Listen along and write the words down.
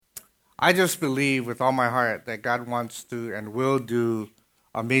I just believe with all my heart that God wants to and will do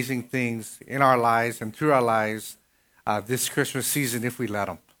amazing things in our lives and through our lives this Christmas season if we let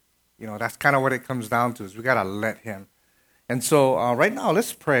Him. That's kind of what it comes down to, is we got to let Him. And so right now,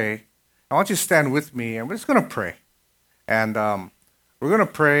 let's pray. I want you to stand with me, and we're just going to pray. And we're going to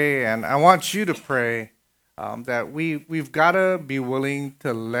pray, and I want you to pray that we've got to be willing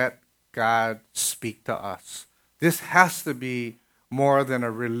to let God speak to us. This has to be more than a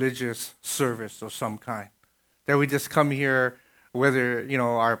religious service of some kind. That we just come here, whether,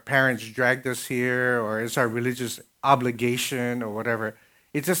 our parents dragged us here or it's our religious obligation or whatever.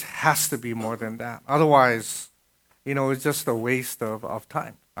 It just has to be more than that. Otherwise, it's just a waste of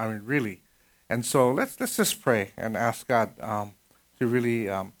time. I mean, really. And so let's just pray and ask God to really,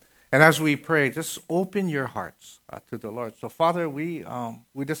 and as we pray, just open your hearts to the Lord. So Father, we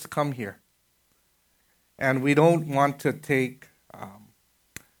just come here. And we don't want to take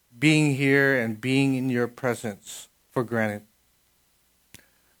being here and being in your presence for granted.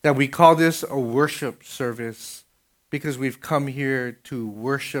 That we call this a worship service because we've come here to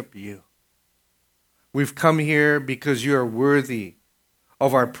worship you. We've come here because you are worthy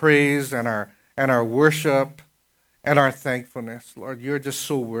of our praise and our worship and our thankfulness. Lord, you're just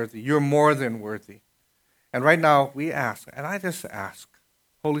so worthy. You're more than worthy. And right now we ask, and I just ask,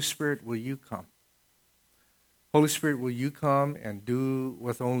 Holy Spirit, will you come? Holy Spirit, will you come and do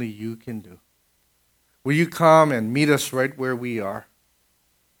what only you can do? Will you come and meet us right where we are?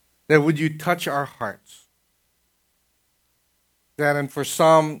 That would you touch our hearts? That, and for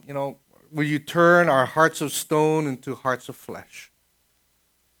some, will you turn our hearts of stone into hearts of flesh?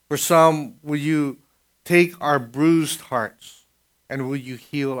 For some, will you take our bruised hearts and will you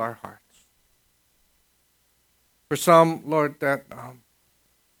heal our hearts? For some, Lord, that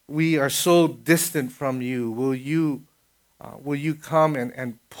we are so distant from you, will you come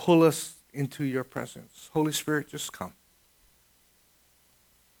and pull us into your presence? Holy Spirit, just come.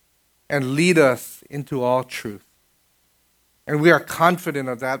 And lead us into all truth. And we are confident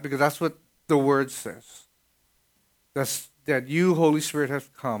of that because that's what the Word says. That you, Holy Spirit,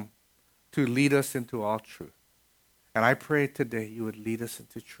 have come to lead us into all truth. And I pray today you would lead us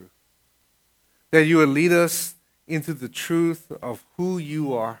into truth. That you would lead us into the truth of who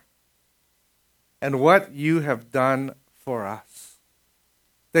you are and what you have done for us.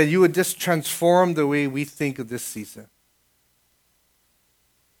 That you would just transform the way we think of this season.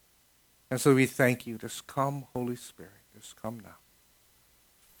 And so we thank you. Just come, Holy Spirit. Just come now.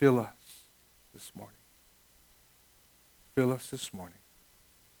 Fill us this morning. Fill us this morning.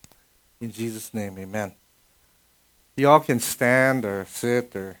 In Jesus' name, amen. You all can stand or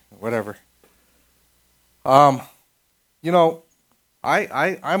sit or whatever. I'm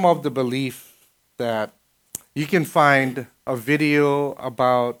of the belief that you can find a video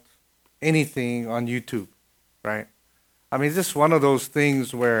about anything on YouTube, right? I mean, it's just one of those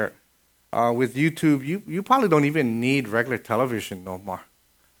things where with YouTube, you probably don't even need regular television no more.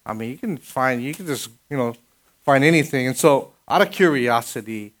 I mean, you can just find anything. And so, out of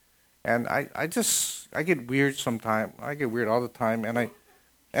curiosity, and I get weird sometimes. I get weird all the time, and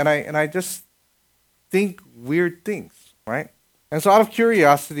I just think weird things, right? And so, out of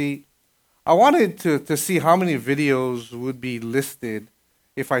curiosity, I wanted to see how many videos would be listed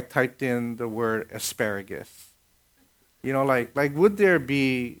if I typed in the word asparagus. Like would there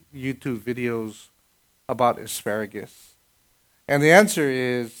be YouTube videos about asparagus? And the answer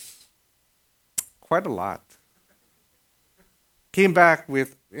is quite a lot. Came back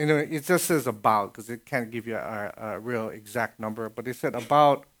with, it just says about, because it can't give you a real exact number, but it said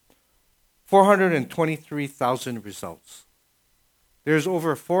about 423,000 results. There's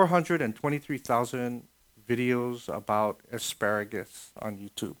over 423,000 videos about asparagus on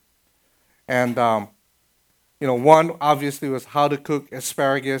YouTube. And one obviously was how to cook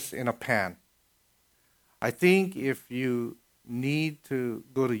asparagus in a pan. I think if you need to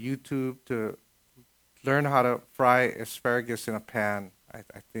go to YouTube to learn how to fry asparagus in a pan, I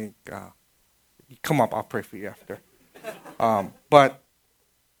think, come up, I'll pray for you after. But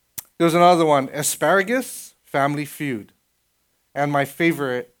there's another one, Asparagus Family Feud. And my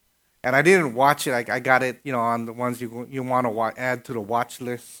favorite, and I didn't watch it, I got it, on the ones you want to add to the watch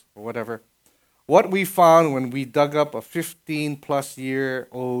list or whatever. What we found when we dug up a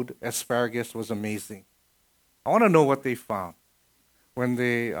 15-plus-year-old asparagus was amazing. I want to know what they found when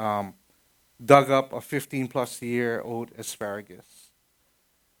they dug up a 15-plus-year-old asparagus.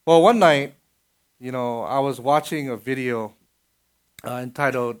 Well, one night, I was watching a video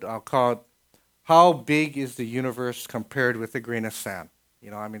entitled, called, How Big is the Universe Compared with a Grain of Sand?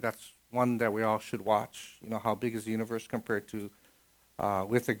 That's one that we all should watch. How big is the universe compared to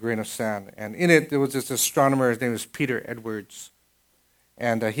with a grain of sand. And in it, there was this astronomer, his name was Peter Edwards.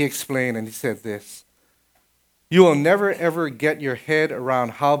 And he explained, and he said this: "You will never ever get your head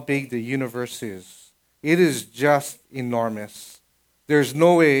around how big the universe is. It is just enormous. There's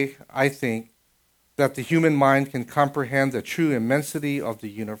no way, I think, that the human mind can comprehend the true immensity of the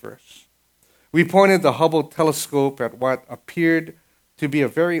universe." We pointed the Hubble telescope at what appeared to be a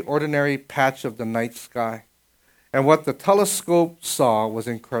very ordinary patch of the night sky. And what the telescope saw was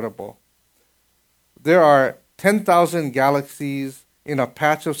incredible. There are 10,000 galaxies in a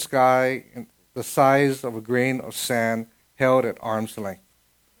patch of sky the size of a grain of sand held at arm's length.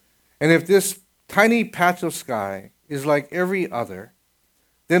 And if this tiny patch of sky is like every other,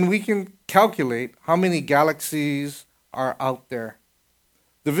 then we can calculate how many galaxies are out there.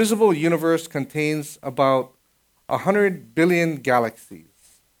 The visible universe contains about 100 billion galaxies.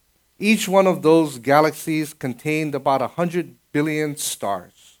 Each one of those galaxies contained about 100 billion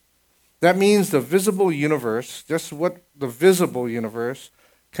stars. That means the visible universe, just what the visible universe,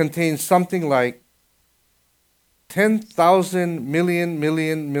 contains something like 10,000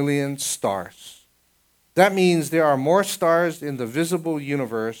 million stars. That means there are more stars in the visible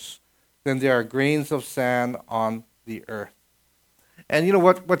universe than there are grains of sand on the earth. And you know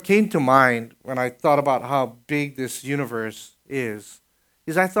what came to mind when I thought about how big this universe is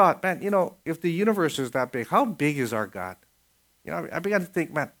I thought, man, if the universe is that big, how big is our God? I began to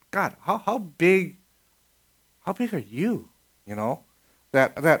think, man, God, how big are you?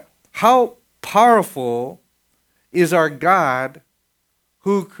 That how powerful is our God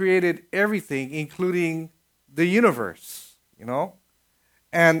who created everything, including the universe,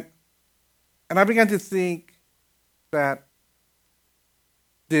 And I began to think that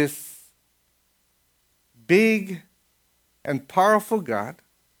this big and powerful God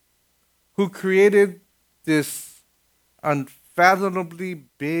who created this unfathomably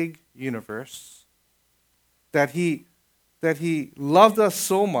big universe, that he loved us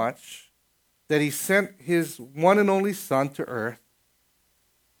so much that he sent his one and only Son to earth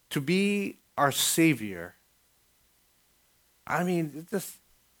to be our Savior. I mean,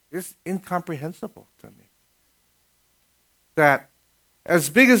 it's incomprehensible to me. That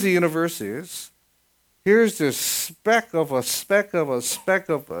as big as the universe is, here's this speck of a speck of a speck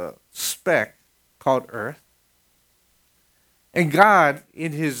of a speck called Earth. And God,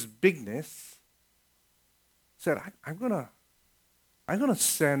 in his bigness, said, I'm gonna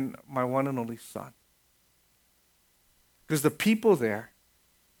send my one and only Son. Because the people there,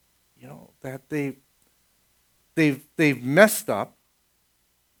 that they've messed up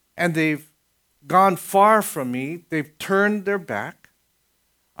and they've gone far from me. They've turned their back.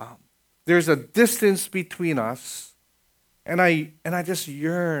 There's a distance between us, and I just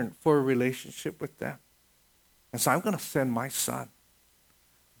yearn for a relationship with them. And so I'm going to send my Son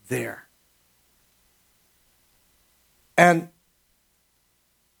there. And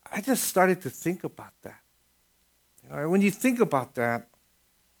I just started to think about that. When you think about that,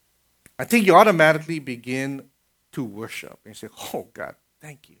 I think you automatically begin to worship. And you say, oh, God,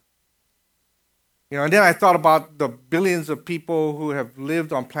 thank you. And then I thought about the billions of people who have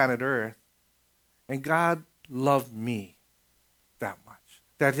lived on planet Earth, and God loved me that much,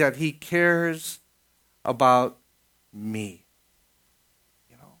 that he cares about me.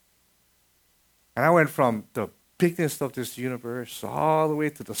 And I went from the bigness of this universe all the way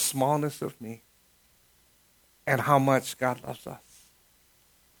to the smallness of me, and how much God loves us.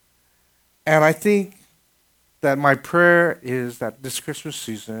 And I think that my prayer is that this Christmas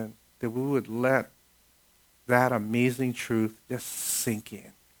season, that we would let that amazing truth just sink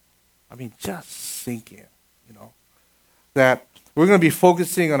in. I mean, just sink in, That we're going to be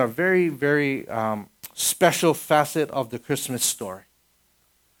focusing on a very, very special facet of the Christmas story.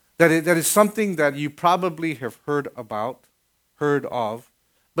 That is something that you probably have heard of,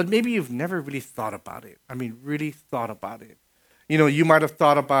 but maybe you've never really thought about it. I mean, really thought about it. You might have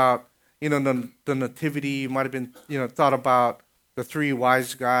thought about, the nativity. You might have been, thought about the three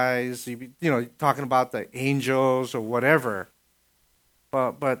wise guys, talking about the angels or whatever.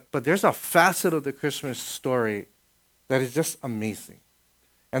 But there's a facet of the Christmas story that is just amazing.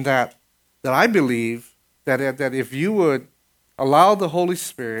 And that I believe that if you would allow the Holy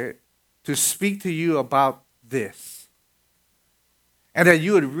Spirit to speak to you about this, and that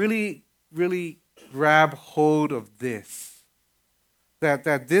you would really, really grab hold of this, that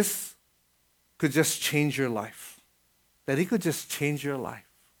this could just change your life. That he could just change your life.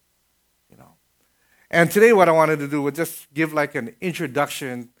 And today what I wanted to do was just give like an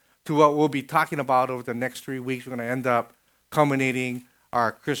introduction to what we'll be talking about over the next 3 weeks. We're going to end up culminating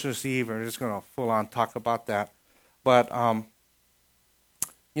our Christmas Eve, and we're just going to full on talk about that. But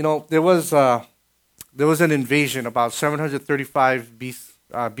there was an invasion about 735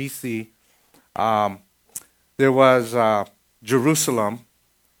 BC. There was Jerusalem,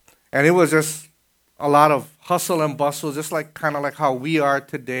 and it was just a lot of hustle and bustle, just like kind of like how we are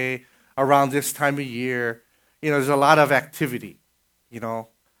today around this time of year. There's a lot of activity. You go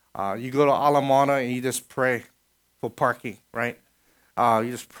to Alamana and you just pray for parking, right?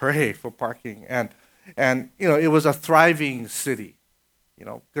 You just pray for parking, and it was a thriving city,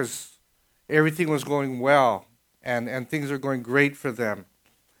 because everything was going well, and things were going great for them,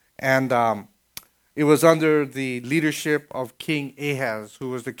 and it was under the leadership of King Ahaz, who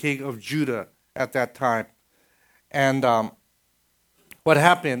was the king of Judah at that time. And what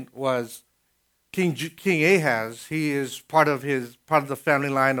happened was King Ahaz, he is part of the family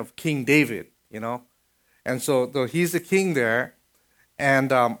line of King David, and so he's the king there.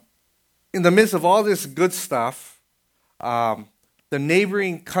 And in the midst of all this good stuff, the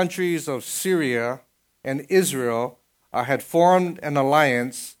neighboring countries of Syria and Israel had formed an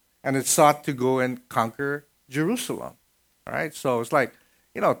alliance and had sought to go and conquer Jerusalem. All right, so it's like,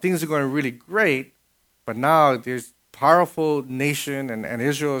 things are going really great, but now there's powerful nation and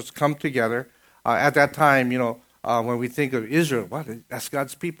Israel has come together. At that time, when we think of Israel, that's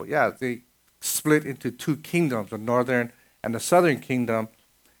God's people. Yeah, they split into two kingdoms, the northern and the southern kingdom.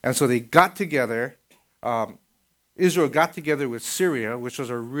 And so they got together. Israel got together with Syria, which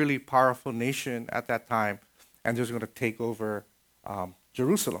was a really powerful nation at that time, and they were going to take over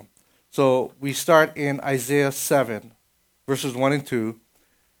Jerusalem. So we start in Isaiah 7, verses 1 and 2.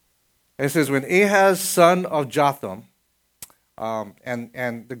 It says, when Ahaz, son of Jotham,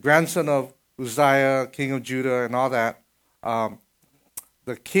 and the grandson of Uzziah, king of Judah, and all that,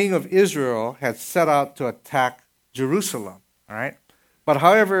 the king of Israel had set out to attack Jerusalem. All right, but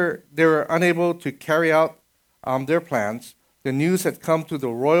however, they were unable to carry out their plans. The news had come to the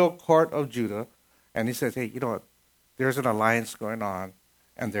royal court of Judah, and he says, "Hey, you know what? There's an alliance going on,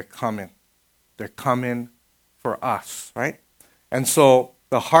 and they're coming. They're coming for us." Right, and so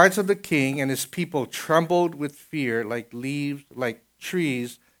the hearts of the king and his people trembled with fear, like leaves, like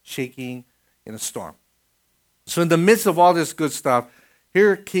trees shaking in a storm. So in the midst of all this good stuff,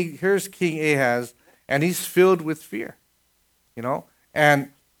 here's King Ahaz, and he's filled with fear,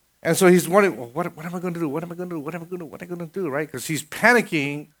 and so he's wondering, well, what am I going to do? What am I going to do? What am I going to do? Right? Because he's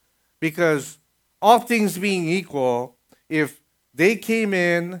panicking, because all things being equal, if they came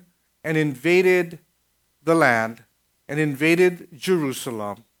in and invaded the land and invaded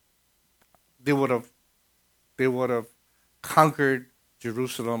Jerusalem, they would have conquered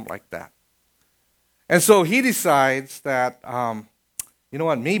Jerusalem like that. And so he decides that,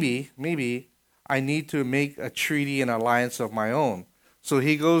 maybe I need to make a treaty and alliance of my own. So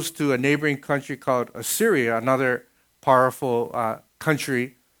he goes to a neighboring country called Assyria, another powerful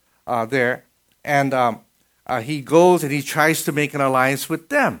country there, and he goes and he tries to make an alliance with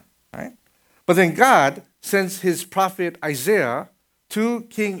them, right? But then God sends his prophet Isaiah to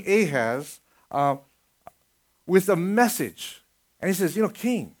King Ahaz with a message. And he says,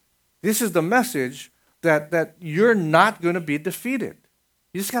 King, this is the message that you're not going to be defeated.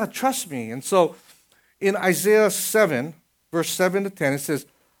 You just got to trust me. And so in Isaiah 7, verse 7 to 10, it says,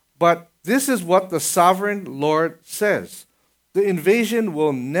 but this is what the sovereign Lord says. The invasion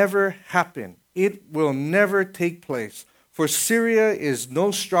will never happen. It will never take place. For Syria is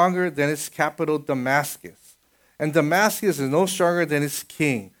no stronger than its capital, Damascus. And Damascus is no stronger than its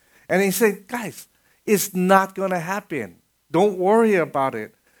king. And he said, guys, it's not going to happen. Don't worry about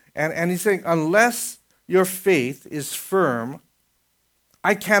it. And he's saying, unless your faith is firm,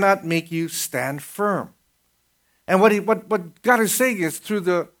 I cannot make you stand firm. And what God is saying is, through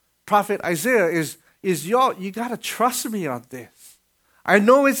the prophet Isaiah, is y'all, you got to trust me on this. I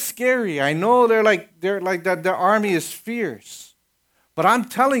know it's scary. I know they're like that. Their army is fierce, but I'm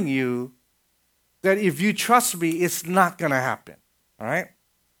telling you that if you trust me, it's not going to happen. All right.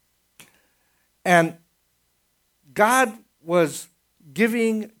 And God was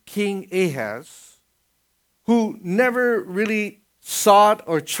giving King Ahaz, who never really sought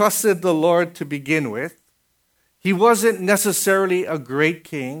or trusted the Lord to begin with. He wasn't necessarily a great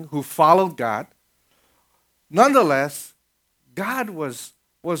king who followed God. Nonetheless, God was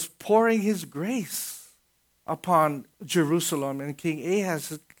pouring his grace upon Jerusalem, and King Ahaz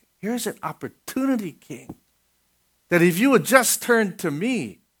said, here's an opportunity, king, that if you would just turn to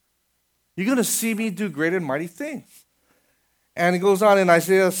me, you're going to see me do great and mighty things. And it goes on in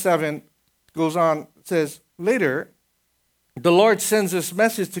Isaiah 7, it says, later, the Lord sends this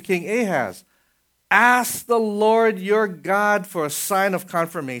message to King Ahaz. Ask the Lord your God for a sign of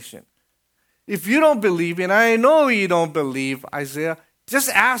confirmation. If you don't believe, and I know you don't believe, Isaiah, just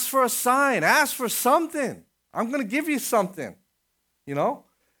ask for a sign. Ask for something. I'm going to give you something, you know.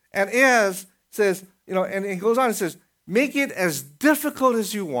 And Ahaz says, you know, and it goes on and says, make it as difficult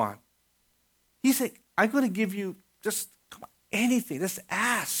as you want. He said, I'm going to give you just anything. Just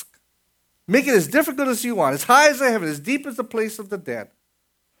ask. Make it as difficult as you want, as high as the heaven, as deep as the place of the dead.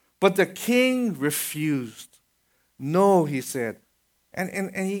 But the king refused. No, he said.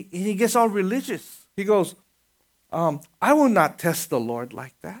 And he gets all religious. He goes, I will not test the Lord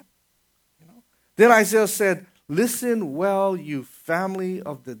like that. You know? Then Isaiah said, listen well, you family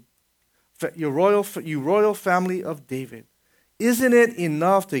of you royal family of David. Isn't it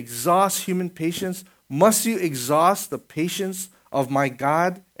enough to exhaust human patience? Must you exhaust the patience of my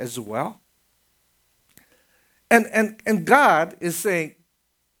God as well? And God is saying,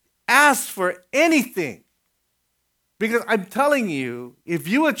 ask for anything. Because I'm telling you, if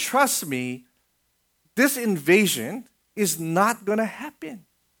you would trust me, this invasion is not going to happen.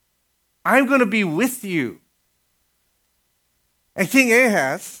 I'm going to be with you. And King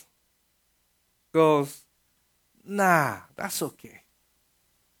Ahaz goes, nah, that's okay.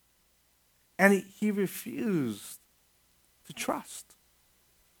 And he refused to trust.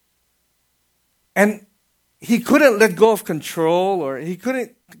 And he couldn't let go of control, or he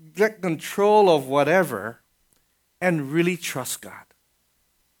couldn't get control of whatever and really trust God.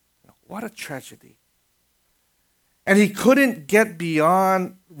 What a tragedy. And he couldn't get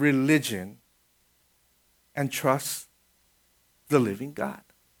beyond religion and trust the living God.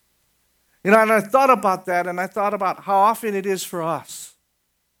 You know, and I thought about that, and I thought about how often it is for us.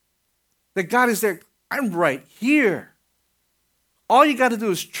 That God is there. I'm right here. All you got to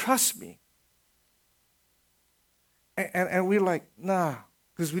do is trust me. And we're like, nah,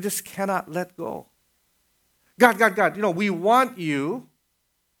 because we just cannot let go. God, you know, we want you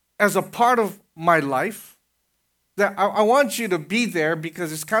as a part of my life. That I want you to be there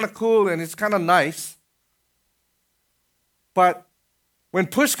because it's kind of cool and it's kind of nice. But when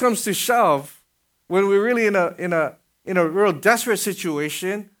push comes to shove, when we're really in a real desperate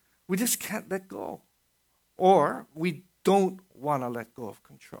situation, we just can't let go. Or we don't want to let go of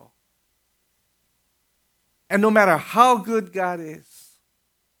control. And no matter how good God is,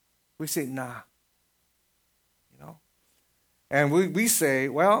 we say, nah. You know? And we say,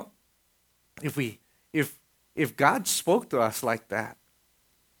 well, if God spoke to us like that,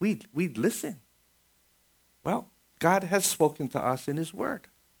 we'd listen. Well, God has spoken to us in His Word.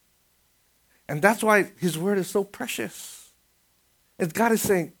 And that's why His Word is so precious. And God is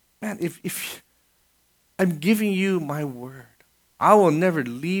saying, man, if I'm giving you my Word, I will never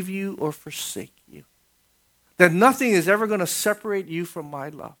leave you or forsake you. That nothing is ever going to separate you from my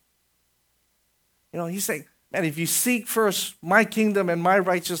love. You know, He's saying, man, if you seek first my kingdom and my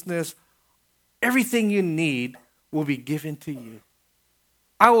righteousness, everything you need will be given to you.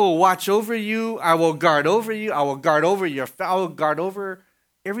 I will watch over you. I will guard over you. I will guard over I will guard over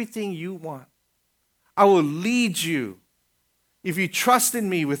everything you want. I will lead you. If you trust in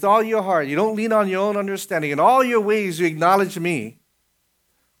me with all your heart, you don't lean on your own understanding. In all your ways you acknowledge me,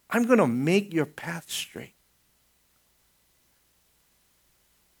 I'm going to make your path straight.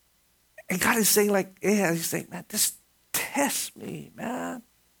 And God is saying He's saying, man, just test me, man.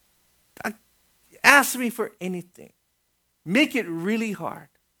 Ask me for anything. Make it really hard.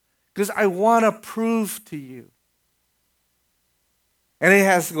 Because I want to prove to you. And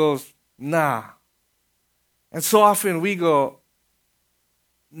Ahaz goes, nah. And so often we go,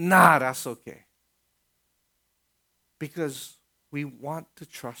 nah, that's okay. Because we want to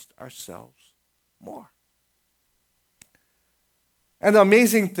trust ourselves more. And the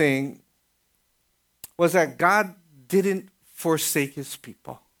amazing thing was that God didn't forsake His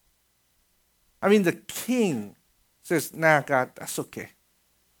people. I mean, the king says, nah, God, that's okay.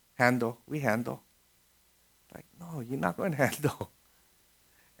 We handle. Like, no, you're not going to handle.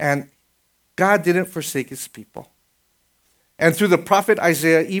 And God didn't forsake His people. And through the prophet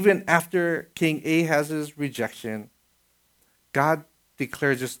Isaiah, even after King Ahaz's rejection, God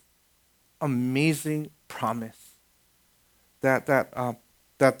declared this amazing promise that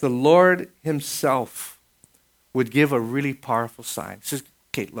the Lord Himself would give a really powerful sign. He says,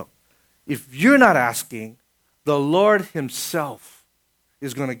 okay, look, if you're not asking, the Lord Himself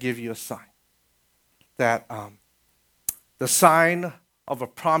is going to give you a sign. That the sign of a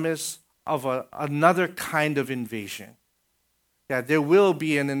promise of another kind of invasion. That there will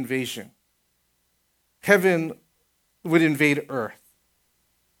be an invasion. Heaven would invade earth.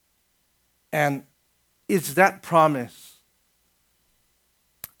 And it's that promise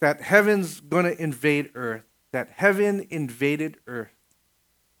that heaven's going to invade earth. That heaven invaded earth.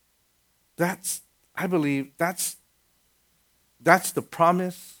 I believe that's That's the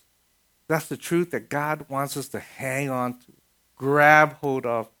promise. That's the truth that God wants us to hang on to, grab hold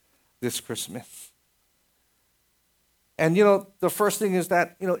of this Christmas. And, the first thing is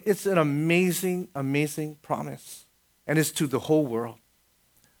that, it's an amazing, amazing promise. And it's to the whole world.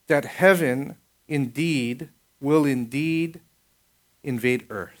 That heaven will indeed invade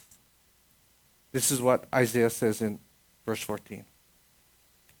earth. This is what Isaiah says in verse 14.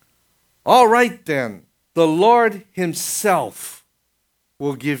 All right then, the Lord himself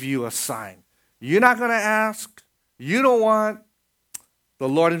will give you a sign. You're not going to ask. You don't want. The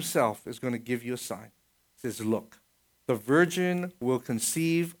Lord himself is going to give you a sign. It says, look, the virgin will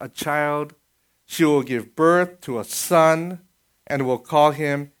conceive a child. She will give birth to a son and will call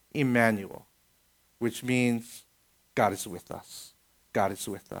him Immanuel, which means God is with us. God is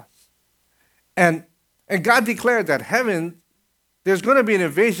with us. And God declared that heaven, there's going to be an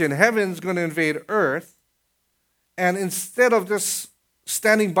invasion. Heaven's going to invade earth. And instead of just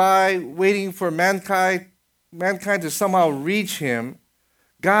standing by, waiting for mankind to somehow reach him,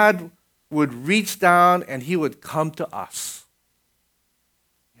 God would reach down and he would come to us.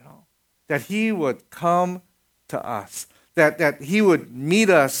 That he would come to us. That he would meet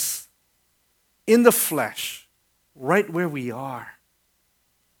us in the flesh, right where we are.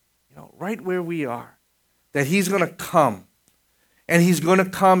 Right where we are. That he's going to come. And he's going to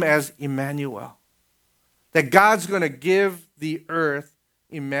come as Immanuel. That God's going to give the earth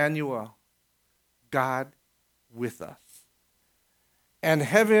Immanuel, God with us. And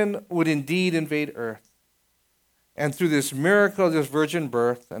heaven would indeed invade earth. And through this miracle, this virgin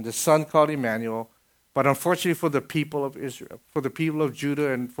birth, and the son called Immanuel, but unfortunately for the people of Israel, for the people of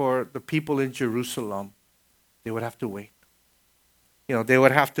Judah, and for the people in Jerusalem, they would have to wait. They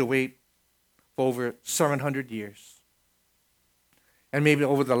would have to wait for over 700 years. And maybe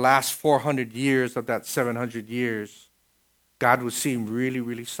over the last 400 years of that 700 years, God would seem really,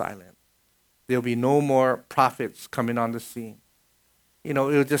 really silent. There'll be no more prophets coming on the scene. It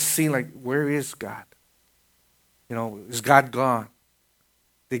would just seem like, where is God? Is God gone?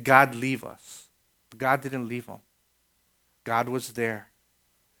 Did God leave us? God didn't leave him. God was there.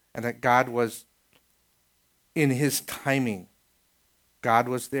 And that God was in his timing. God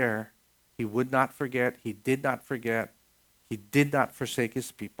was there. He would not forget. He did not forget. He did not forsake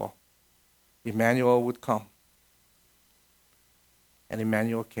his people. Immanuel would come. And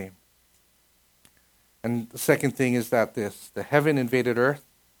Immanuel came. And the second thing is that the heaven invaded earth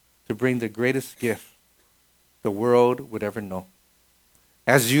to bring the greatest gift the world would ever know.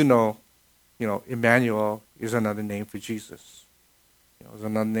 As you know, Immanuel is another name for Jesus. Is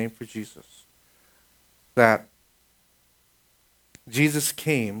another name for Jesus. That Jesus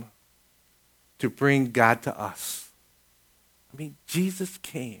came to bring God to us. Jesus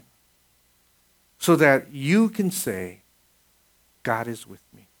came so that you can say, God is with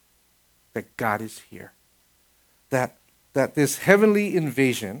me. That God is here. That this heavenly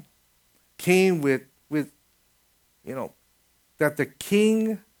invasion came with that the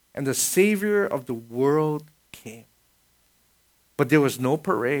King and the Savior of the world came. But there was no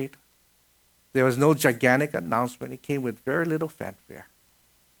parade. There was no gigantic announcement. It came with very little fanfare.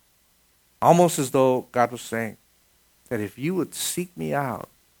 Almost as though God was saying that if you would seek me out,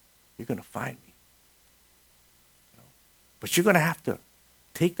 you're going to find me. But you're going to have to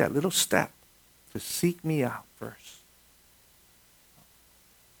take that little step to seek me out first.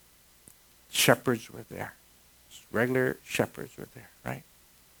 Shepherds were there. Regular shepherds were there, right?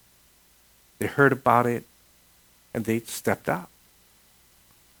 They heard about it and they stepped out.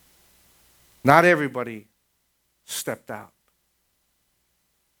 Not everybody stepped out.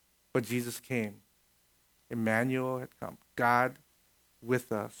 But Jesus came. Immanuel had come. God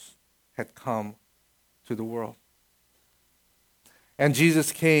with us had come to the world. And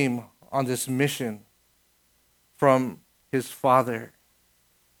Jesus came on this mission from his Father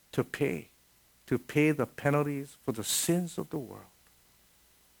to pay the penalties for the sins of the world.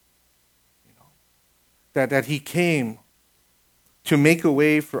 That he came to make a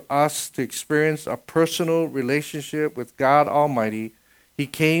way for us to experience a personal relationship with God Almighty. He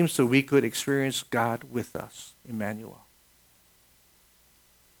came so we could experience God with us, Immanuel.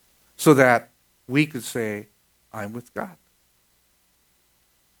 So that we could say, I'm with God.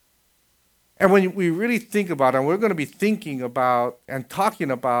 And when we really think about it, and we're going to be thinking about and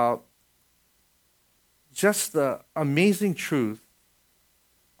talking about just the amazing truth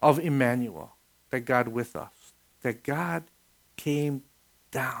of Immanuel, that God with us, that God came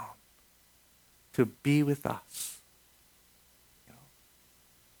down to be with us.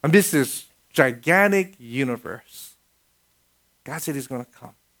 Amidst this gigantic universe, God said he's going to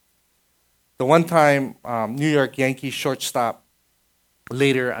come. The one time New York Yankees shortstop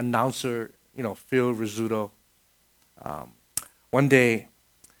later announcer, Phil Rizzuto, one day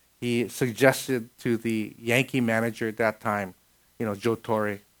he suggested to the Yankee manager at that time, Joe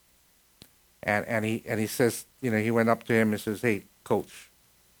Torre, and he says, he went up to him and says, "Hey, coach,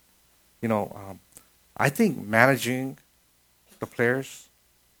 I think managing the players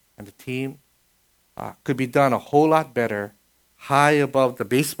and the team could be done a whole lot better high above the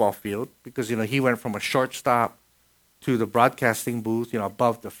baseball field because, he went from a shortstop to the broadcasting booth,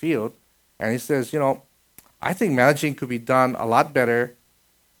 above the field. And he says, I think managing could be done a lot better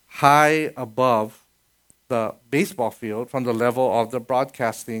high above the baseball field from the level of the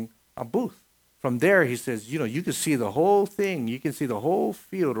broadcasting booth. From there, he says, you can see the whole thing. You can see the whole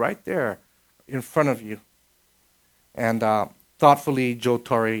field right there in front of you." And thoughtfully, Joe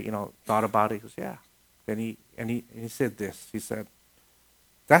Torre, thought about it. He goes, "Yeah." Then he said this. He said,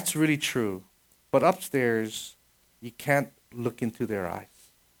 "That's really true. But upstairs, you can't look into their eyes."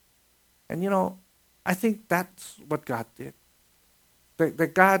 And, I think that's what God did.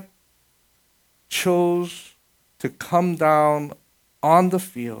 That God chose to come down on the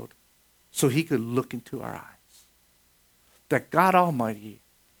field so he could look into our eyes. That God Almighty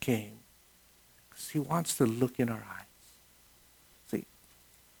came because he wants to look in our eyes. See,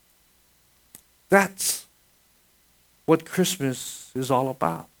 that's what Christmas is all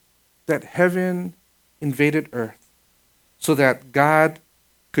about. That heaven invaded earth so that God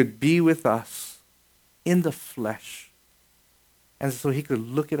could be with us in the flesh and so he could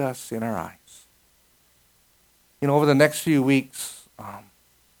look at us in our eyes. Over the next few weeks,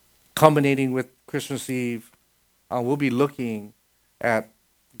 culminating with Christmas Eve, we'll be looking at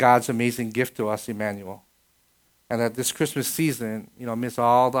God's amazing gift to us, Immanuel. And that this Christmas season, amidst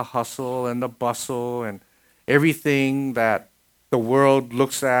all the hustle and the bustle and everything that the world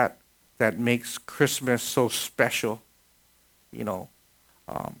looks at that makes Christmas so special,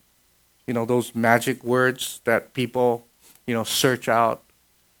 those magic words that people, search out,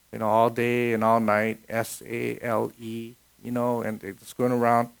 all day and all night, SALE, and it's going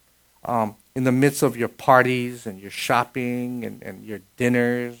around. In the midst of your parties and your shopping and your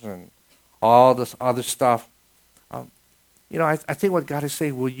dinners and all this other stuff, I think what God is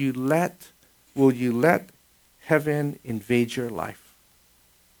saying, will you let heaven invade your life?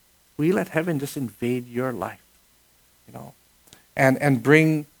 Will you let heaven just invade your life? And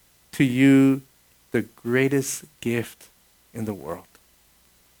bring to you the greatest gift in the world.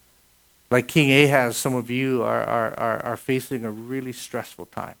 Like King Ahaz, some of you are facing a really stressful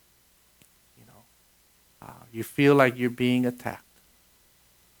time. You feel like you're being attacked.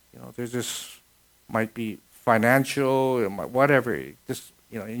 There's this, might be financial, whatever, just,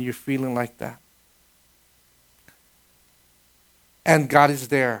 and you're feeling like that. And God is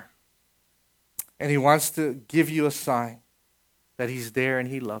there. And he wants to give you a sign that he's there and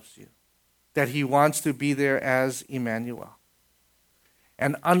he loves you. That he wants to be there as Immanuel.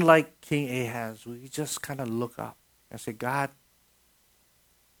 And unlike King Ahaz, we just kind of look up and say, God,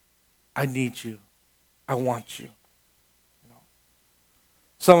 I need you. I want you.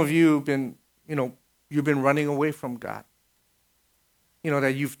 Some of you have been, you've been running away from God.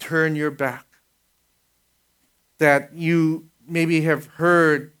 That you've turned your back. That you maybe have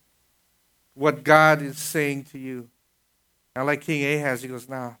heard what God is saying to you. And like King Ahaz, he goes,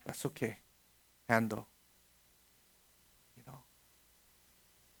 "Nah, that's okay. Handle."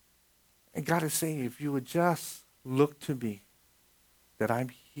 And God is saying, if you would just look to me, that I'm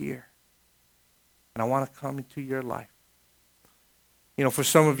here. And I want to come into your life. For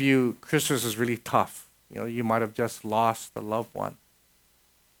some of you, Christmas is really tough. You might have just lost a loved one.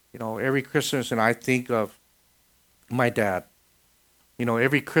 Every Christmas, and I think of my dad.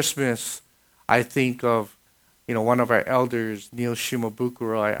 Every Christmas, I think of, one of our elders, Neil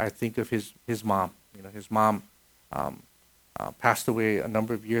Shimabukuro. I think of his mom. His mom passed away a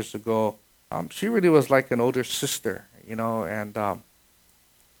number of years ago. She really was like an older sister, and I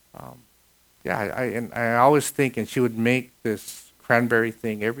always think, and she would make this cranberry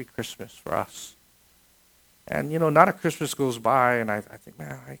thing every Christmas for us. And, not a Christmas goes by, and I think,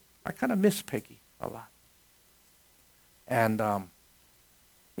 man, I kind of miss Peggy a lot. And,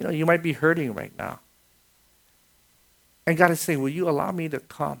 you might be hurting right now. And God is saying, will you allow me to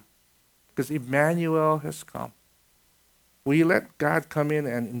come? Because Immanuel has come. Will you let God come in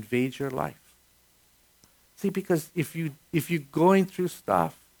and invade your life? See, because if you're going through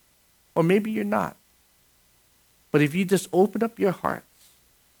stuff, or maybe you're not, but if you just open up your hearts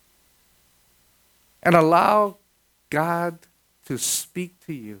and allow God to speak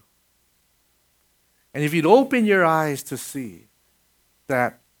to you, and if you'd open your eyes to see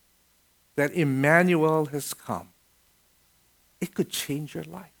that Immanuel has come, it could change your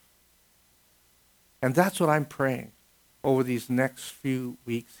life. And that's what I'm praying over these next few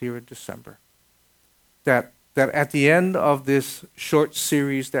weeks here in December. That at the end of this short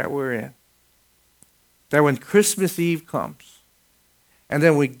series that we're in, that when Christmas Eve comes, and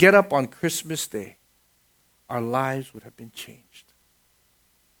then we get up on Christmas Day, our lives would have been changed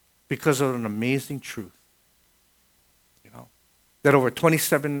because of an amazing truth. That over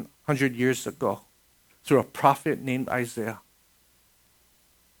 2,700 years ago, through a prophet named Isaiah,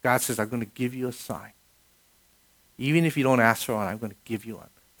 God says, I'm going to give you a sign. Even if you don't ask for one, I'm going to give you one.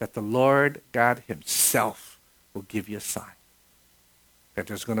 That the Lord God himself will give you a sign. That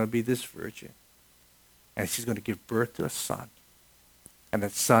there's going to be this virgin, and she's going to give birth to a son. And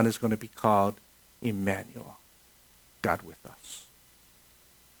that son is going to be called Immanuel, God with us.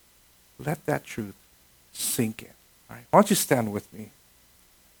 Let that truth sink in. All right. Why don't you stand with me,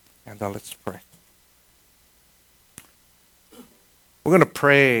 and let's pray. We're going to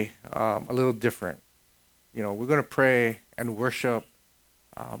pray a little different. We're going to pray and worship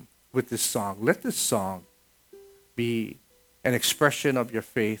with this song. Let this song be an expression of your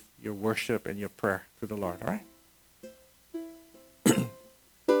faith, your worship, and your prayer to the Lord. All right?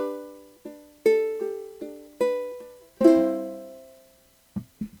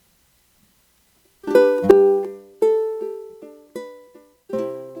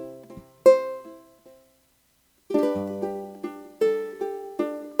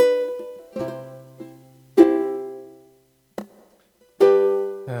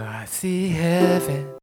 I see heaven